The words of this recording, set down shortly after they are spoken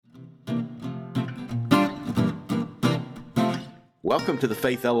Welcome to the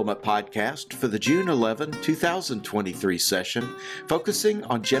Faith Element Podcast for the June 11, 2023 session, focusing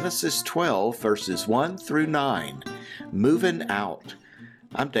on Genesis 12, verses 1 through 9, Movin Out.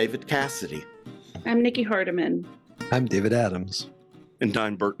 I'm David Cassidy. I'm Nikki Hardiman. I'm David Adams. And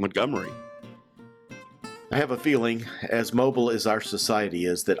I'm Burt Montgomery. I have a feeling, as mobile as our society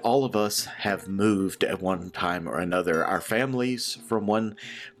is, that all of us have moved at one time or another. Our families from one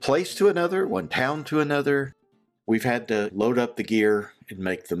place to another, one town to another. We've had to load up the gear and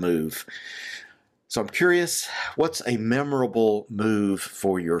make the move. So I'm curious, what's a memorable move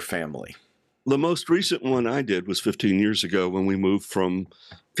for your family? The most recent one I did was 15 years ago when we moved from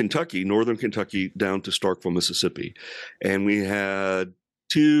Kentucky, northern Kentucky, down to Starkville, Mississippi. And we had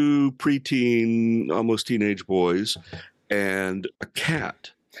two preteen, almost teenage boys and a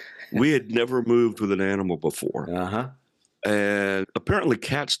cat. We had never moved with an animal before. And apparently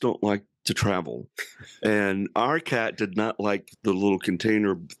cats don't like to travel. And our cat did not like the little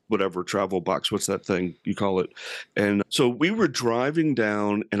container, whatever, travel box. What's that thing you call it? And so we were driving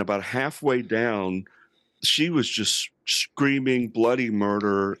down, and about halfway down, she was just screaming bloody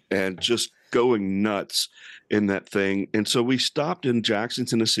murder and just going nuts in that thing. And so we stopped in Jackson,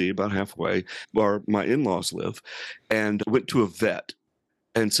 Tennessee, about halfway, where my in-laws live, and went to a vet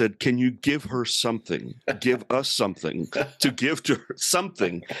and said, can you give her something? Give us something to give to her,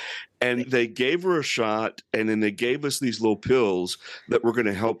 something. And they gave her a shot, and then they gave us these little pills that were going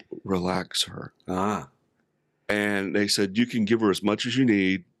to help relax her. And they said, you can give her as much as you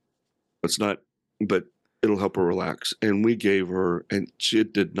need. But it'll help her relax. And we gave her, and she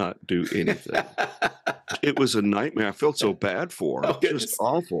did not do anything. It was a nightmare. I felt so bad for her. Oh, it was just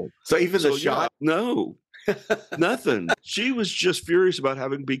awful. So even the shot? Yeah, no. Nothing. She was just furious about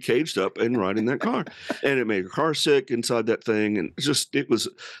having to be caged up and riding that car, and it made her car sick inside that thing. And it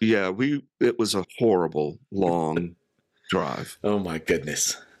was a horrible long drive. Oh my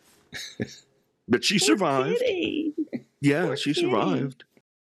goodness! But she survived. Yeah, she survived.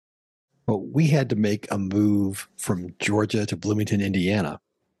 Well, we had to make a move from Georgia to Bloomington, Indiana,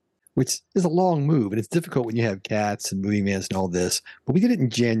 which is a long move, and it's difficult when you have cats and moving vans and all this. But we did it in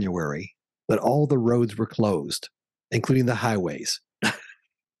January. But all the roads were closed, including the highways.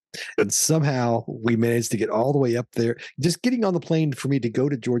 And somehow we managed to get all the way up there. Just getting on the plane for me to go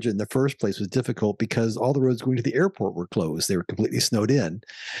to Georgia in the first place was difficult because all the roads going to the airport were closed. They were completely snowed in.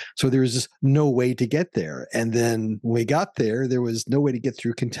 So there was just no way to get there. And then when we got there, there was no way to get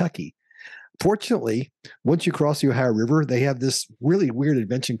through Kentucky. Fortunately, once you cross the Ohio River, they have this really weird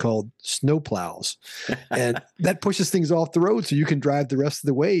invention called snowplows. And that pushes things off the road so you can drive the rest of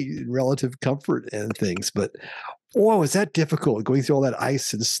the way in relative comfort and things. But, oh, is that difficult going through all that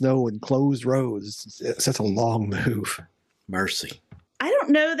ice and snow and closed roads? It's such a long move. Mercy. I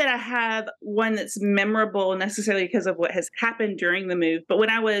don't know that I have one that's memorable necessarily because of what has happened during the move. But when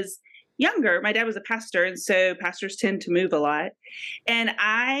I was younger, my dad was a pastor, and so pastors tend to move a lot. And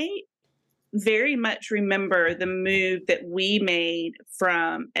I very much remember the move that we made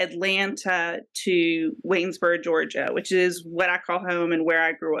from Atlanta to Waynesboro, Georgia, which is what I call home and where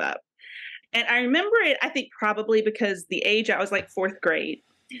I grew up. And I remember it, I think probably because the age, I was like fourth grade.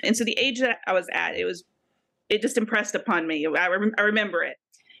 And so the age that I was at, it just impressed upon me. I remember it.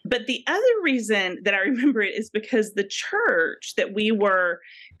 But the other reason that I remember it is because the church that we were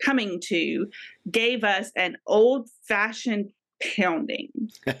coming to gave us an old-fashioned pounding.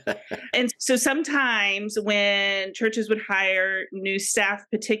 And so sometimes when churches would hire new staff,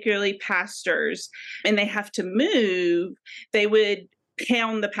 particularly pastors, and they have to move, they would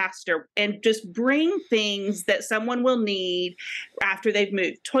pound the pastor and just bring things that someone will need after they've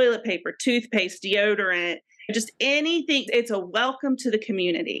moved. Toilet paper, toothpaste, deodorant, just anything. It's a welcome to the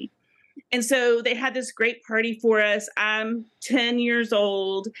community. And so they had this great party for us. I'm 10 years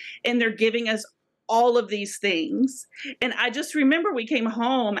old, and they're giving us all of these things. And I just remember we came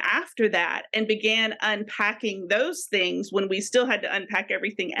home after that and began unpacking those things when we still had to unpack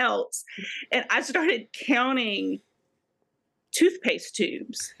everything else. And I started counting toothpaste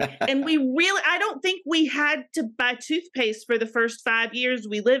tubes. And I don't think we had to buy toothpaste for the first 5 years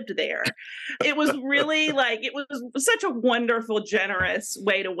we lived there. It was really it was such a wonderful, generous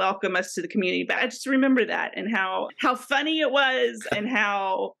way to welcome us to the community. But I just remember that and how funny it was and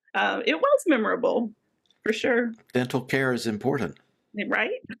how it was memorable, for sure. Dental care is important.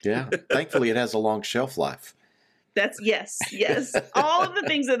 Right? Yeah. Thankfully, it has a long shelf life. Yes. All of the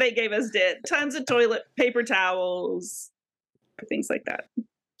things that they gave us did. Tons of toilet paper towels, things like that.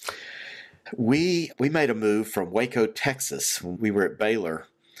 We made a move from Waco, Texas, when we were at Baylor,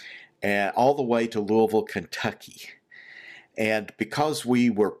 all the way to Louisville, Kentucky. And because we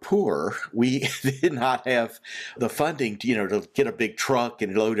were poor, we did not have the funding to get a big truck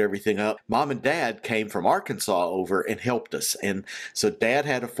and load everything up. Mom and Dad came from Arkansas over and helped us. And so Dad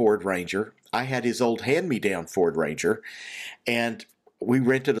had a Ford Ranger. I had his old hand-me-down Ford Ranger. And we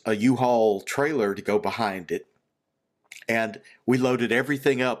rented a U-Haul trailer to go behind it. And we loaded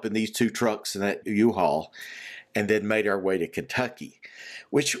everything up in these 2 trucks in that U-Haul and then made our way to Kentucky,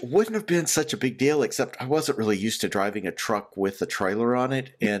 which wouldn't have been such a big deal, except I wasn't really used to driving a truck with a trailer on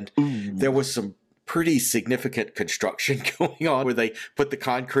it. And there was some pretty significant construction going on where they put the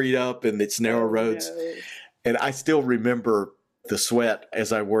concrete up and it's narrow roads. No. And I still remember the sweat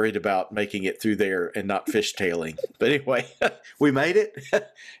as I worried about making it through there and not fishtailing. But anyway, we made it.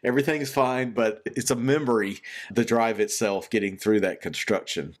 Everything's fine, but it's a memory, the drive itself, getting through that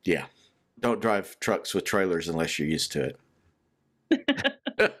construction. Yeah. Don't drive trucks with trailers unless you're used to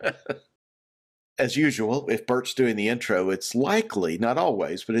it. As usual, if Bert's doing the intro, it's likely, not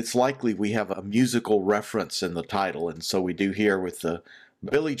always, but it's likely we have a musical reference in the title. And so we do here with the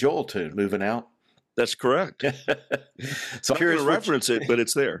Billy Joel tune, Moving Out. That's correct. So I'm going to reference it, but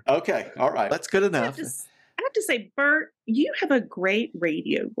it's there. Okay. All right. That's good enough. I have to say, Bert, you have a great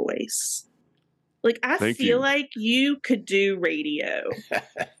radio voice. Like, I Thank feel you. like you could do radio.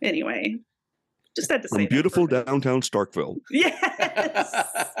 Anyway, just had to say From that beautiful for me. downtown Starkville. Yes.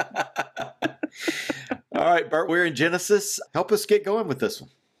 All right, Bert, we're in Genesis. Help us get going with this one.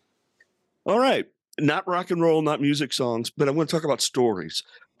 All right. Not rock and roll, not music songs, but I want to talk about stories.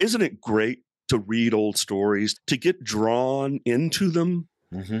 Isn't it great to read old stories, to get drawn into them,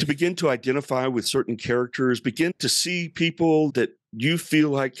 to begin to identify with certain characters, begin to see people that you feel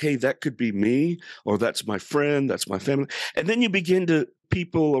like, hey, that could be me, or that's my friend, that's my family. And then you begin to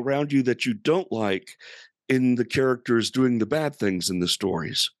people around you that you don't like in the characters doing the bad things in the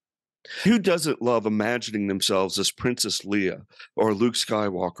stories. Who doesn't love imagining themselves as Princess Leia or Luke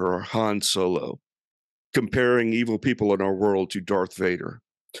Skywalker or Han Solo, comparing evil people in our world to Darth Vader?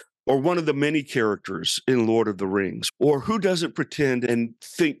 Or one of the many characters in Lord of the Rings? Or who doesn't pretend and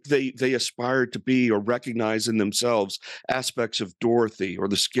think they aspire to be or recognize in themselves aspects of Dorothy or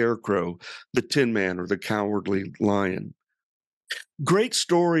the Scarecrow, the Tin Man, or the Cowardly Lion? Great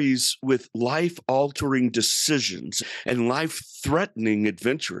stories with life-altering decisions and life-threatening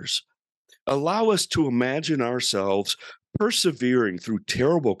adventures allow us to imagine ourselves persevering through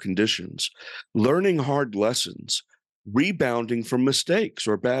terrible conditions, learning hard lessons, rebounding from mistakes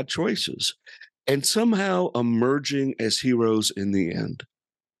or bad choices, and somehow emerging as heroes in the end.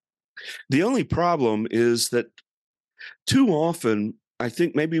 The only problem is that too often, I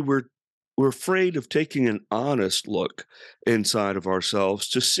think maybe we're afraid of taking an honest look inside of ourselves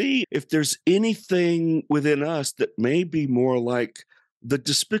to see if there's anything within us that may be more like the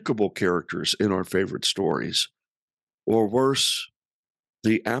despicable characters in our favorite stories, or worse,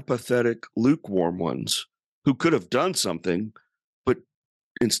 the apathetic, lukewarm ones who could have done something, but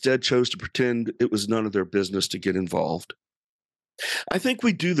instead chose to pretend it was none of their business to get involved. I think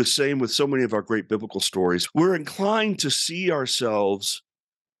we do the same with so many of our great biblical stories. We're inclined to see ourselves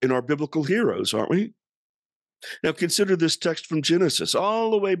in our biblical heroes, aren't we? Now consider this text from Genesis,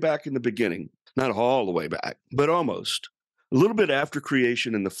 all the way back in the beginning. Not all the way back, but almost. A little bit after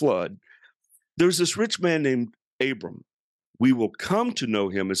creation and the flood, there's this rich man named Abram. We will come to know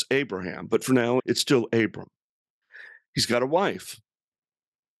him as Abraham, but for now, it's still Abram. He's got a wife.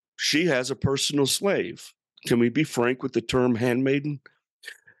 She has a personal slave. Can we be frank with the term handmaiden?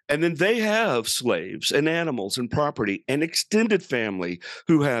 And then they have slaves and animals and property and extended family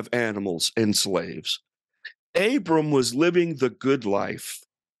who have animals and slaves. Abram was living the good life,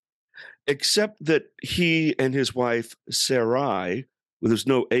 except that he and his wife Sarai, well, there's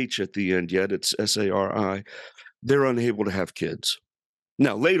no H at the end yet, it's Sari, they're unable to have kids.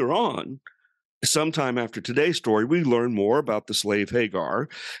 Now, later on, sometime after today's story, we learn more about the slave Hagar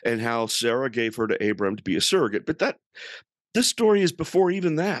and how Sarah gave her to Abram to be a surrogate. But this story is before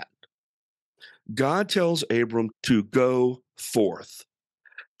even that. God tells Abram to go forth,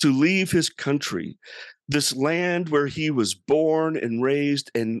 to leave his country, this land where he was born and raised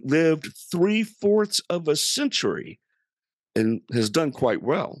and lived 3/4 of a century and has done quite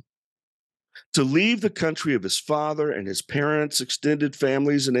well. To leave the country of his father and his parents, extended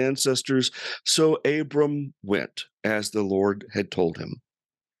families and ancestors. So Abram went as the Lord had told him.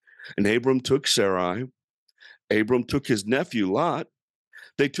 And Abram took Sarai. Abram took his nephew Lot.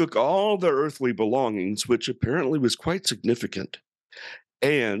 They took all their earthly belongings, which apparently was quite significant.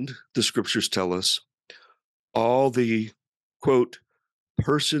 And the scriptures tell us all the, quote,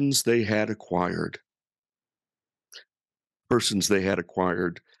 persons they had acquired. Persons they had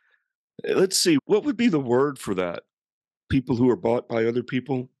acquired. Let's see, what would be the word for that? people who are bought by other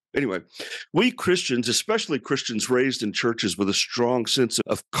people. Anyway, we Christians, especially Christians raised in churches with a strong sense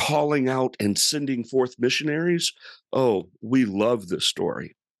of calling out and sending forth missionaries, oh, we love this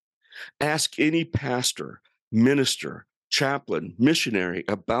story. Ask any pastor, minister, chaplain, missionary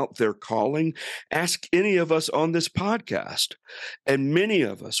about their calling. Ask any of us on this podcast. And many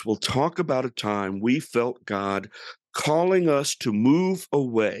of us will talk about a time we felt God calling us to move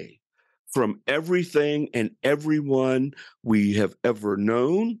away from everything and everyone we have ever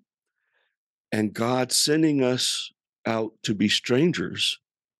known, and God sending us out to be strangers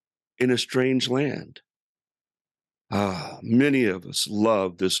in a strange land. Many of us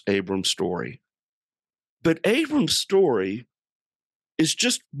love this Abram story. But Abram's story is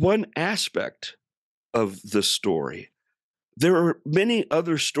just one aspect of the story. There are many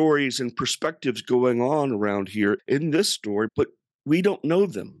other stories and perspectives going on around here in this story, but we don't know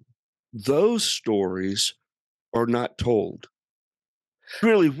them. Those stories are not told.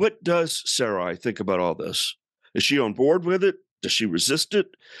 Really, what does Sarai think about all this? Is she on board with it? Does she resist it?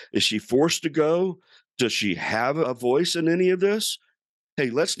 Is she forced to go? Does she have a voice in any of this? Hey,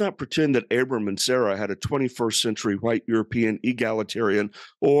 let's not pretend that Abram and Sarah had a 21st century white European egalitarian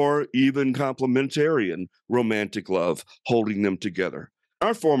or even complementarian romantic love holding them together.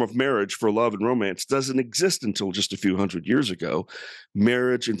 Our form of marriage for love and romance doesn't exist until just a few hundred years ago.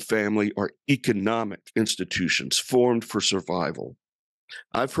 Marriage and family are economic institutions formed for survival.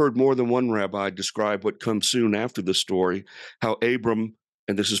 I've heard more than one rabbi describe what comes soon after the story, how Abram,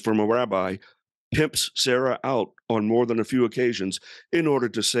 and this is from a rabbi, pimps Sarah out on more than a few occasions in order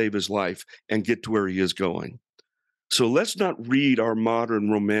to save his life and get to where he is going. So let's not read our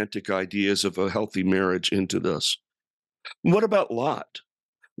modern romantic ideas of a healthy marriage into this. What about Lot?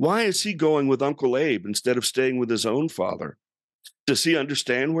 Why is he going with Uncle Abe instead of staying with his own father? Does he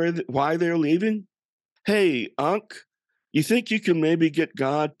understand why they're leaving? Hey, Unc, you think you can maybe get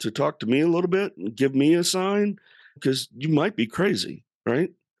God to talk to me a little bit and give me a sign? Because you might be crazy,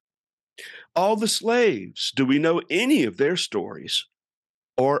 right? All the slaves, do we know any of their stories?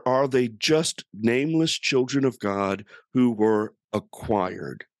 Or are they just nameless children of God who were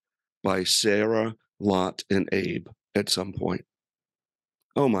acquired by Sarah, Lot, and Abe at some point?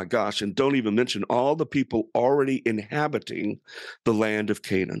 Oh my gosh, and don't even mention all the people already inhabiting the land of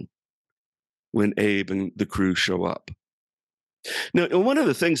Canaan when Abe and the crew show up. Now, one of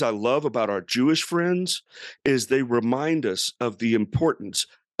the things I love about our Jewish friends is they remind us of the importance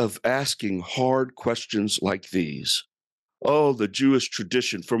of asking hard questions like these. Oh, the Jewish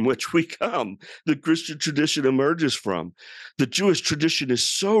tradition from which we come, the Christian tradition emerges from. The Jewish tradition is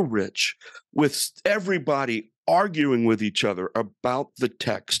so rich, with everybody arguing with each other about the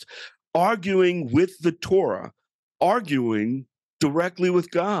text, arguing with the Torah, arguing directly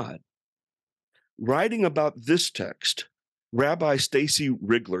with God. Writing about this text, Rabbi Stacy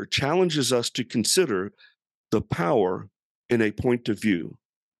Rigler challenges us to consider the power in a point of view.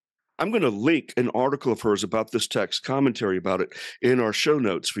 I'm going to link an article of hers about this text, commentary about it, in our show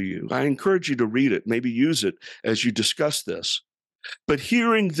notes for you. I encourage you to read it, maybe use it as you discuss this. But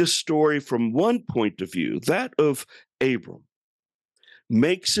hearing this story from one point of view, that of Abram,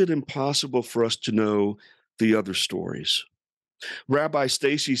 makes it impossible for us to know the other stories. Rabbi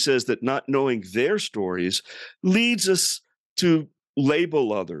Stacy says that not knowing their stories leads us to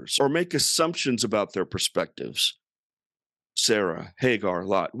label others or make assumptions about their perspectives. Sarah, Hagar,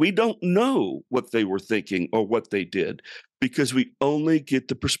 Lot. We don't know what they were thinking or what they did because we only get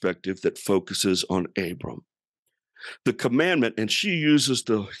the perspective that focuses on Abram. The commandment, and she uses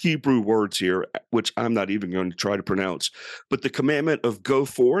the Hebrew words here, which I'm not even going to try to pronounce, but the commandment of go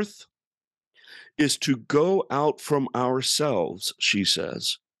forth is to go out from ourselves, she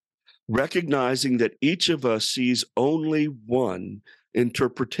says, recognizing that each of us sees only one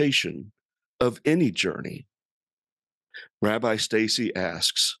interpretation of any journey. Rabbi Stacy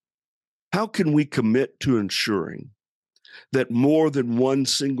asks, how can we commit to ensuring that more than one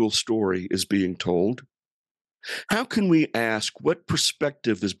single story is being told? How can we ask what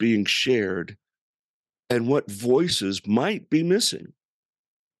perspective is being shared and what voices might be missing?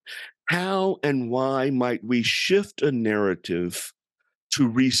 How and why might we shift a narrative to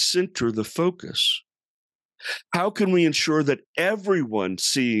recenter the focus? How can we ensure that everyone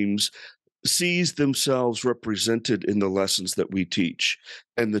sees themselves represented in the lessons that we teach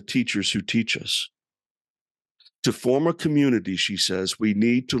and the teachers who teach us? To form a community, she says, we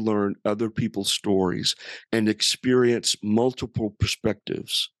need to learn other people's stories and experience multiple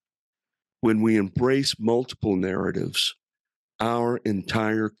perspectives. When we embrace multiple narratives, our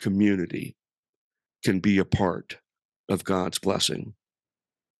entire community can be a part of God's blessing.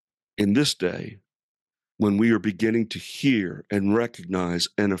 In this day, when we are beginning to hear and recognize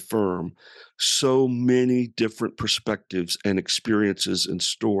and affirm so many different perspectives and experiences and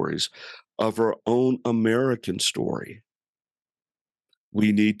stories of our own American story,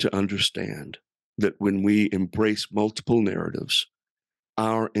 we need to understand that when we embrace multiple narratives,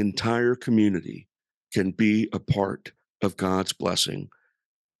 our entire community can be a part of God's blessing,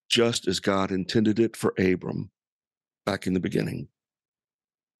 just as God intended it for Abram back in the beginning.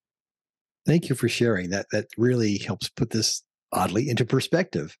 Thank you for sharing that. That really helps put this oddly into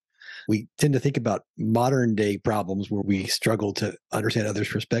perspective. We tend to think about modern day problems where we struggle to understand others'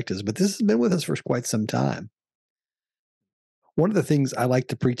 perspectives, but this has been with us for quite some time. One of the things I like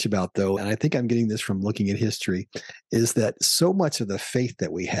to preach about, though, and I think I'm getting this from looking at history, is that so much of the faith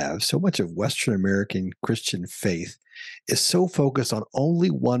that we have, so much of Western American Christian faith is so focused on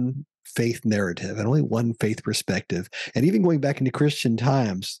only one faith narrative and only one faith perspective. And even going back into Christian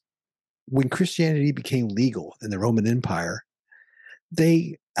times, when Christianity became legal in the Roman Empire,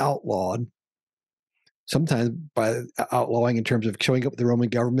 they outlawed, sometimes by outlawing in terms of showing up with the Roman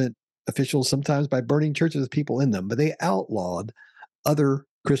government officials, sometimes by burning churches with people in them, but they outlawed other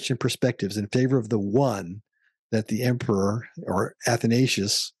Christian perspectives in favor of the one that the emperor or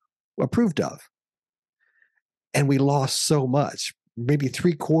Athanasius approved of. And we lost so much. Maybe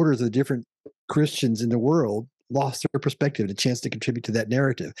 3/4 of the different Christians in the world lost their perspective and a chance to contribute to that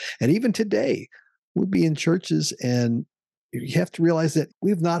narrative. And even today, we'll be in churches and you have to realize that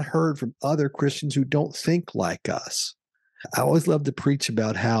we've not heard from other Christians who don't think like us. I always love to preach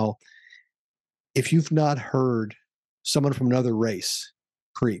about how if you've not heard someone from another race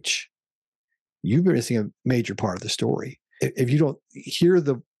preach, you're missing a major part of the story. If you don't hear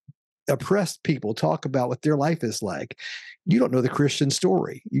the oppressed people talk about what their life is like, you don't know the Christian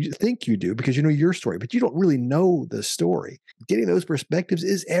story. You think you do because you know your story, but you don't really know the story. Getting those perspectives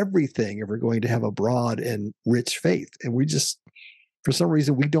is everything if we're going to have a broad and rich faith. And we just, for some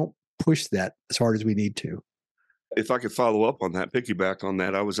reason, we don't push that as hard as we need to. If I could follow up on that, piggyback on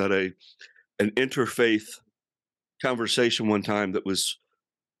that, I was at an interfaith conversation one time that was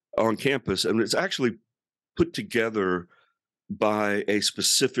on campus, and it's actually put together by a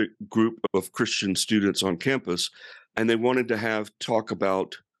specific group of Christian students on campus, and they wanted to talk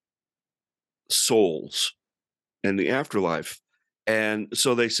about souls and the afterlife. And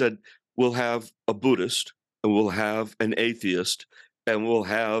so they said, we'll have a Buddhist, and we'll have an atheist, and we'll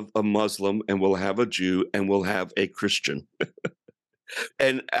have a Muslim, and we'll have a Jew, and we'll have a Christian.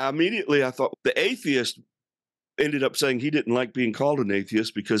 And immediately I thought the atheist ended up saying he didn't like being called an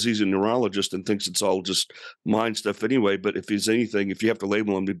atheist because he's a neurologist and thinks it's all just mind stuff anyway. But if he's anything, if you have to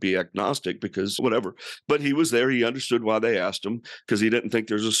label him to be agnostic, because whatever. But he was there. He understood why they asked him because he didn't think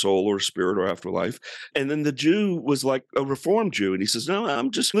there's a soul or a spirit or afterlife. And then the Jew was like a Reformed Jew. And he says, no,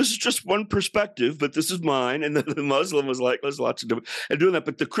 this is just one perspective, but this is mine. And then the Muslim was like, there's lots of different, and doing that.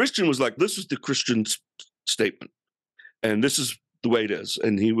 But the Christian was like, this is the Christian statement. And this is the way it is.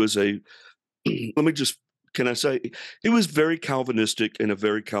 And he was can I say, he was very Calvinistic in a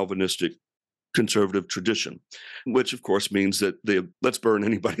very Calvinistic conservative tradition, which of course means that let's burn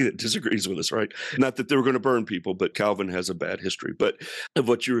anybody that disagrees with us, right? Not that they were going to burn people, but Calvin has a bad history. But of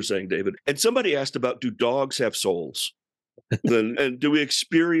what you were saying, David. And somebody asked about, do dogs have souls? And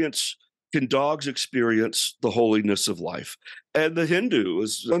can dogs experience the holiness of life? And the Hindu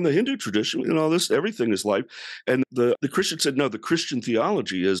is on the Hindu tradition, everything is life. And the Christian said, no, the Christian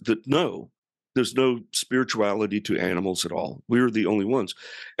theology is that no, there's no spirituality to animals at all. We were the only ones.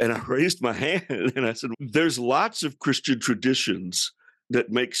 And I raised my hand and I said, there's lots of Christian traditions that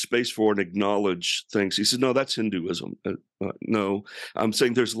make space for and acknowledge things. He said, no, that's Hinduism. No, I'm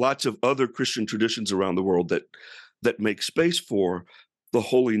saying there's lots of other Christian traditions around the world that make space for the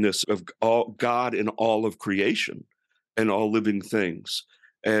holiness of God in all of creation and all living things.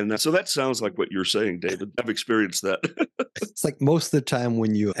 And so that sounds like what you're saying, David. I've experienced that. It's like most of the time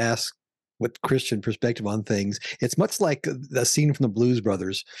when you ask what Christian perspective on things, it's much like the scene from the Blues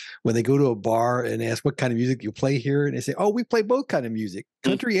Brothers when they go to a bar and ask what kind of music you play here. And they say, oh, we play both kind of music,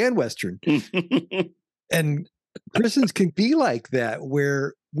 country and Western. And Christians can be like that,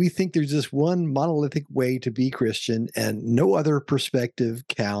 where we think there's just one monolithic way to be Christian and no other perspective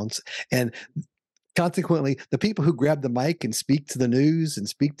counts. And consequently, the people who grab the mic and speak to the news and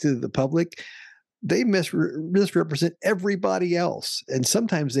speak to the public, they misrepresent everybody else. And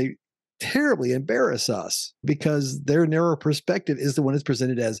sometimes they terribly embarrass us because their narrow perspective is the one that's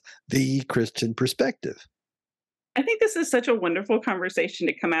presented as the Christian perspective. I think this is such a wonderful conversation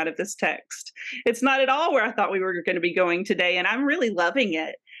to come out of this text. It's not at all where I thought we were going to be going today, and I'm really loving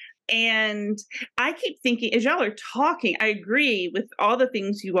it. And I keep thinking, as y'all are talking, I agree with all the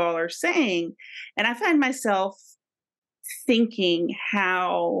things you all are saying. And I find myself thinking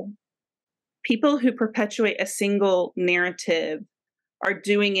how people who perpetuate a single narrative are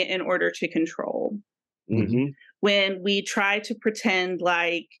doing it in order to control. Mm-hmm. When we try to pretend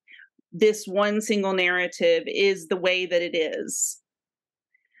like this one single narrative is the way that it is,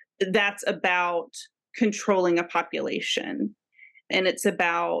 that's about controlling a population. And it's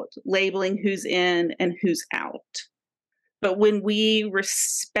about labeling who's in and who's out. But when we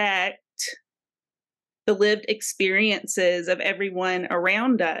respect the lived experiences of everyone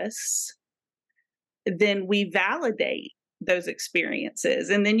around us, then we validate those experiences,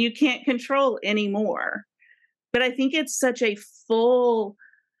 and then you can't control anymore. But I think it's such a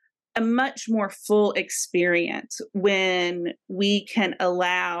much more full experience when we can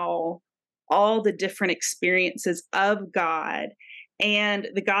allow all the different experiences of God and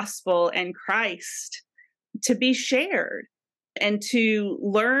the gospel and Christ to be shared and to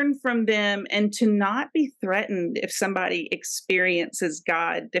learn from them and to not be threatened if somebody experiences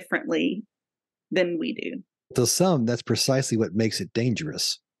God differently than we do. To some, that's precisely what makes it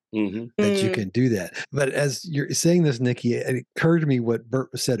dangerous. Mm-hmm. That you can do that. But as you're saying this, Nikki, it occurred to me what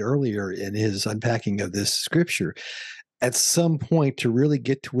Bert said earlier in his unpacking of this scripture. At some point, to really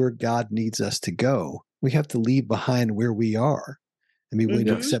get to where God needs us to go, we have to leave behind where we are and be willing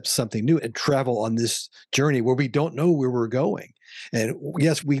to accept something new and travel on this journey where we don't know where we're going. And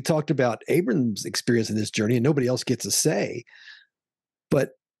yes, we talked about Abram's experience in this journey, and nobody else gets a say.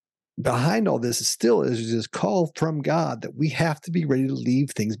 But behind all this is this call from God that we have to be ready to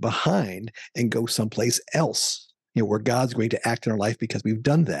leave things behind and go someplace else, where God's going to act in our life because we've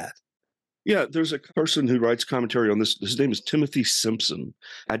done that. Yeah, there's a person who writes commentary on this. His name is Timothy Simpson.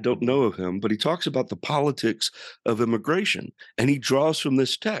 I don't know of him, but he talks about the politics of immigration, and he draws from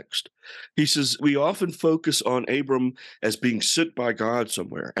this text. He says, we often focus on Abram as being sent by God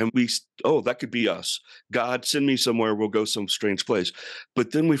somewhere, and that could be us. God, send me somewhere, we'll go some strange place.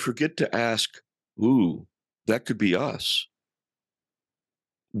 But then we forget to ask, that could be us.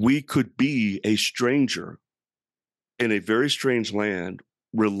 We could be a stranger in a very strange land,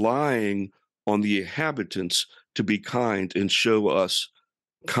 relying on the inhabitants to be kind and show us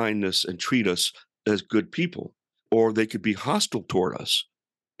kindness and treat us as good people. Or they could be hostile toward us.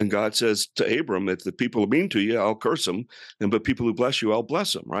 And God says to Abram, if the people are mean to you, I'll curse them. But people who bless you, I'll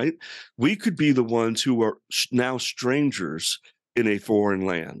bless them, right? We could be the ones who are now strangers in a foreign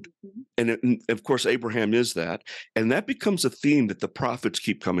land. And of course, Abraham is that. And that becomes a theme that the prophets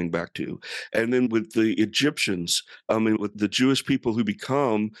keep coming back to. And then with the Egyptians, with the Jewish people who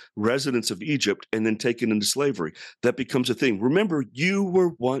become residents of Egypt and then taken into slavery, that becomes a theme. Remember, you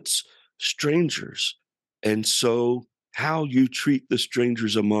were once strangers. And so how you treat the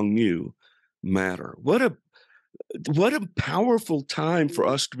strangers among you matter. What a powerful time for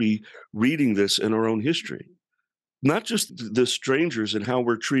us to be reading this in our own history. Not just the strangers and how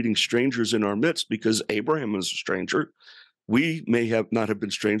we're treating strangers in our midst, because Abraham is a stranger. We may not have been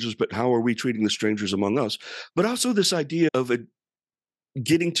strangers, but how are we treating the strangers among us? But also this idea of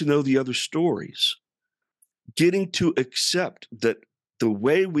getting to know the other stories, getting to accept that the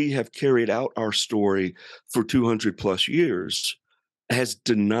way we have carried out our story for 200 plus years has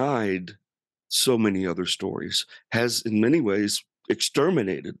denied so many other stories, has in many ways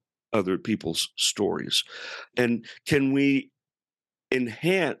exterminated other people's stories. And can we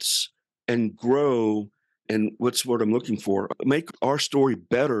enhance and grow, and what's what I'm looking for, make our story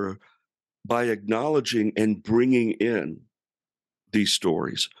better by acknowledging and bringing in these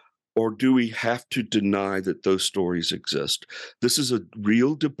stories? Or do we have to deny that those stories exist? This is a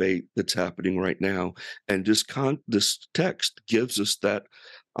real debate that's happening right now. And this text gives us that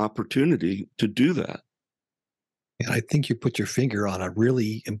opportunity to do that. And I think you put your finger on a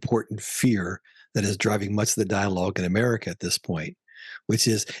really important fear that is driving much of the dialogue in America at this point, which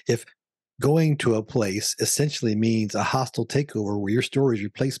is if going to a place essentially means a hostile takeover where your story is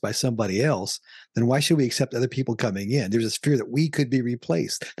replaced by somebody else, then why should we accept other people coming in? There's this fear that we could be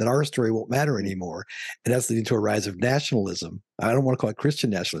replaced, that our story won't matter anymore. And that's leading to a rise of nationalism. I don't want to call it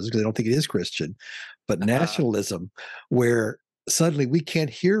Christian nationalism because I don't think it is Christian, but nationalism, where suddenly we can't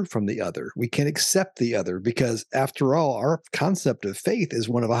hear from the other. We can't accept the other because, after all, our concept of faith is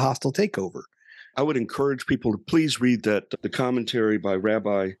one of a hostile takeover. I would encourage people to please read the commentary by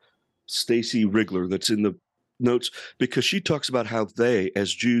Rabbi Stacy Rigler that's in the notes, because she talks about how they,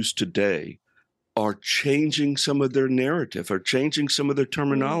 as Jews today, are changing some of their narrative, are changing some of their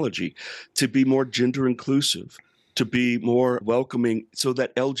terminology to be more gender inclusive, to be more welcoming so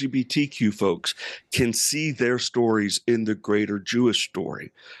that LGBTQ folks can see their stories in the greater Jewish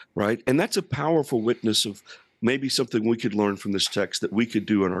story, right? And that's a powerful witness of maybe something we could learn from this text that we could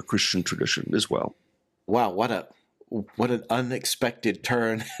do in our Christian tradition as well. Wow, what an unexpected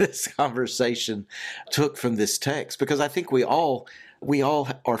turn this conversation took from this text, because I think we all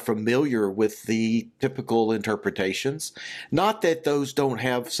are familiar with the typical interpretations. Not that those don't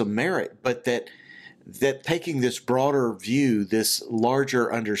have some merit, but that taking this broader view, this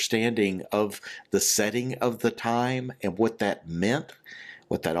larger understanding of the setting of the time and what that meant,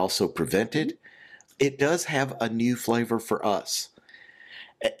 what that also prevented, it does have a new flavor for us.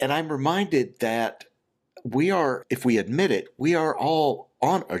 And I'm reminded that we are, if we admit it, we are all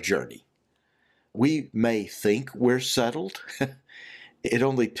on a journey. We may think we're settled. It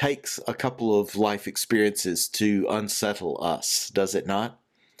only takes a couple of life experiences to unsettle us, does it not?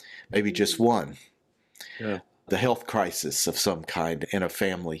 Maybe just one. Yeah. The health crisis of some kind in a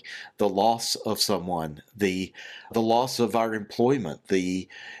family, the loss of someone, the loss of our employment, the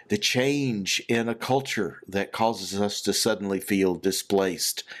change in a culture that causes us to suddenly feel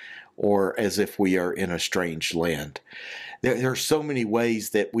displaced or as if we are in a strange land. There are so many ways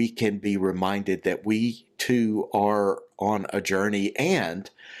that we can be reminded that we too are on a journey and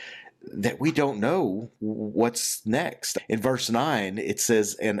that we don't know what's next. In verse 9, it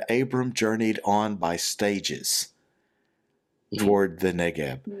says, "And Abram journeyed on by stages toward the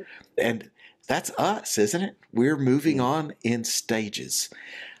Negeb." And that's us, isn't it? We're moving on in stages.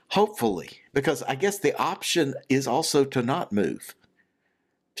 Hopefully, because I guess the option is also to not move,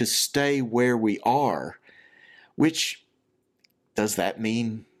 to stay where we are, which does that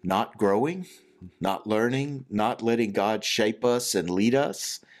mean not growing, not learning, not letting God shape us and lead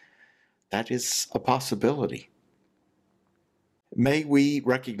us? That is a possibility. May we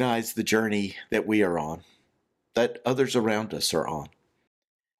recognize the journey that we are on, that others around us are on,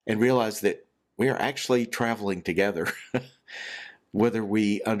 and realize that we are actually traveling together, whether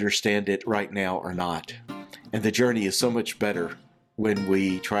we understand it right now or not. And the journey is so much better when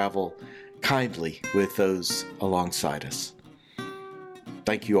we travel kindly with those alongside us.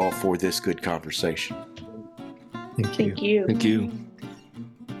 Thank you all for this good conversation. Thank you. Thank you.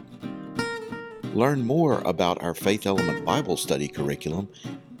 Learn more about our Faith Element Bible Study curriculum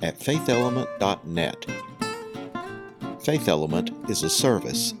at faithelement.net. Faith Element is a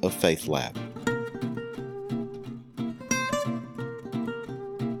service of Faith Lab.